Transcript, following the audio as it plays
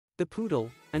The poodle,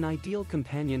 an ideal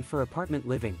companion for apartment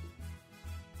living.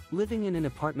 Living in an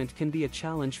apartment can be a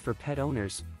challenge for pet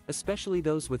owners, especially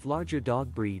those with larger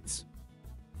dog breeds.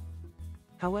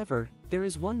 However, there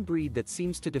is one breed that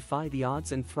seems to defy the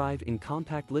odds and thrive in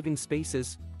compact living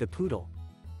spaces, the poodle.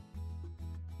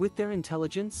 With their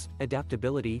intelligence,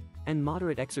 adaptability, and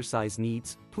moderate exercise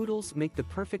needs, poodles make the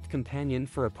perfect companion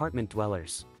for apartment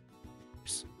dwellers.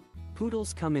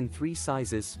 Poodles come in 3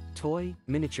 sizes: toy,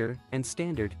 miniature, and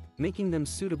standard, making them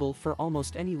suitable for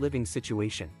almost any living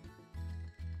situation.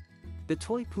 The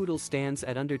toy poodle stands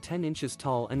at under 10 inches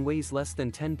tall and weighs less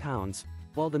than 10 pounds,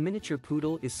 while the miniature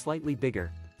poodle is slightly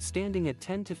bigger, standing at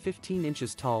 10 to 15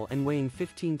 inches tall and weighing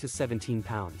 15 to 17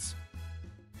 pounds.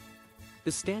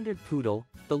 The standard poodle,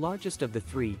 the largest of the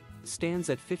 3, stands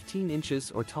at 15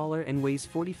 inches or taller and weighs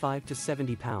 45 to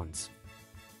 70 pounds.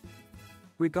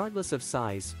 Regardless of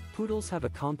size, poodles have a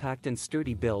compact and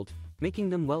sturdy build,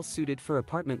 making them well suited for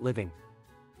apartment living.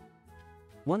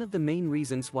 One of the main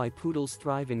reasons why poodles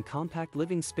thrive in compact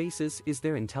living spaces is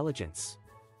their intelligence.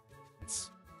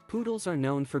 Poodles are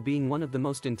known for being one of the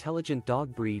most intelligent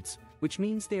dog breeds, which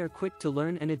means they are quick to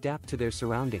learn and adapt to their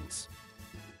surroundings.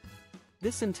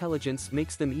 This intelligence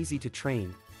makes them easy to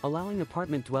train, allowing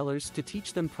apartment dwellers to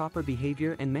teach them proper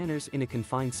behavior and manners in a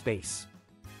confined space.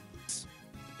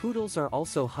 Poodles are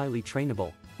also highly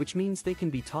trainable, which means they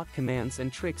can be taught commands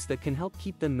and tricks that can help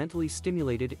keep them mentally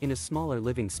stimulated in a smaller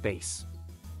living space.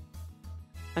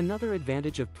 Another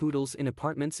advantage of poodles in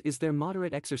apartments is their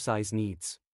moderate exercise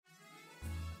needs.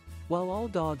 While all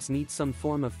dogs need some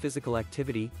form of physical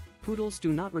activity, poodles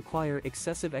do not require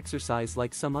excessive exercise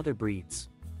like some other breeds.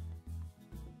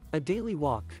 A daily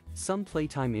walk, some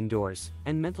playtime indoors,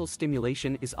 and mental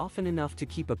stimulation is often enough to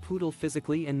keep a poodle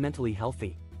physically and mentally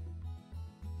healthy.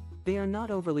 They are not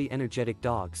overly energetic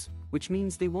dogs, which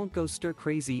means they won't go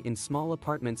stir-crazy in small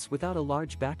apartments without a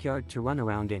large backyard to run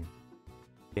around in.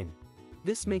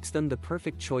 This makes them the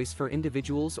perfect choice for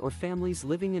individuals or families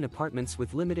living in apartments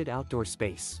with limited outdoor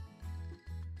space.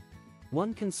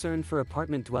 One concern for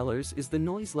apartment dwellers is the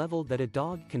noise level that a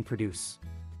dog can produce.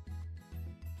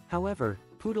 However,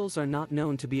 poodles are not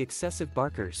known to be excessive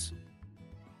barkers.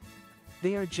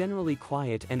 They are generally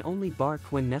quiet and only bark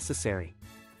when necessary.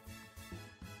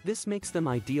 This makes them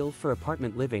ideal for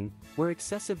apartment living, where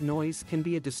excessive noise can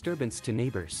be a disturbance to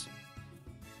neighbors.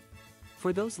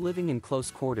 For those living in close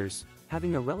quarters,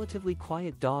 having a relatively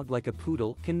quiet dog like a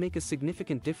poodle can make a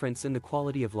significant difference in the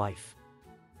quality of life.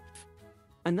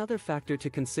 Another factor to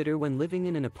consider when living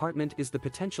in an apartment is the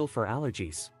potential for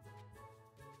allergies.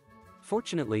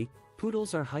 Fortunately,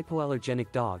 poodles are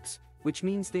hypoallergenic dogs, which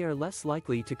means they are less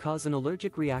likely to cause an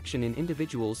allergic reaction in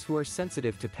individuals who are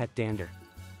sensitive to pet dander.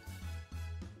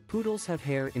 Poodles have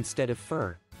hair instead of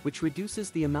fur, which reduces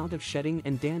the amount of shedding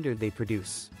and dander they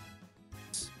produce.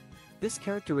 This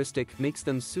characteristic makes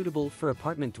them suitable for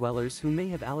apartment dwellers who may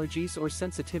have allergies or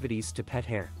sensitivities to pet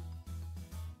hair.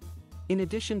 In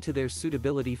addition to their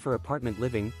suitability for apartment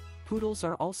living, poodles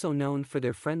are also known for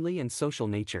their friendly and social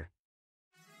nature.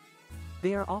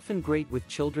 They are often great with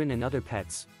children and other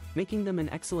pets, making them an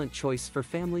excellent choice for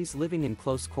families living in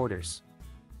close quarters.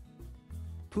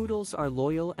 Poodles are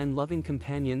loyal and loving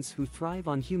companions who thrive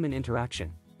on human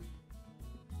interaction.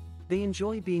 They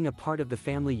enjoy being a part of the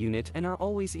family unit and are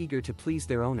always eager to please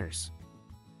their owners.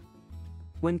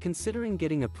 When considering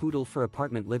getting a poodle for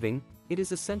apartment living, it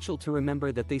is essential to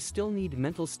remember that they still need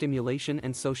mental stimulation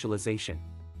and socialization.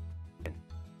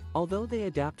 Although they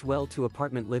adapt well to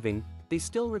apartment living, they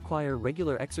still require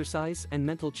regular exercise and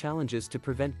mental challenges to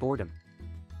prevent boredom.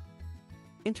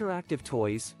 Interactive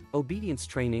toys, obedience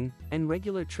training, and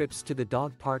regular trips to the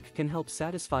dog park can help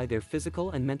satisfy their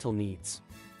physical and mental needs.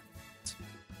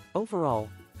 Overall,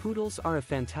 poodles are a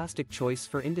fantastic choice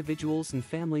for individuals and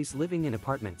families living in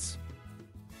apartments.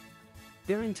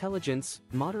 Their intelligence,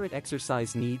 moderate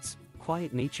exercise needs,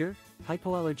 quiet nature,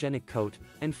 hypoallergenic coat,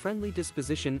 and friendly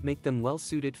disposition make them well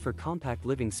suited for compact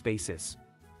living spaces.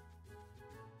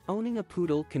 Owning a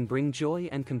poodle can bring joy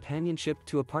and companionship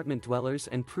to apartment dwellers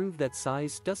and prove that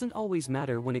size doesn't always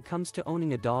matter when it comes to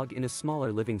owning a dog in a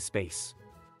smaller living space.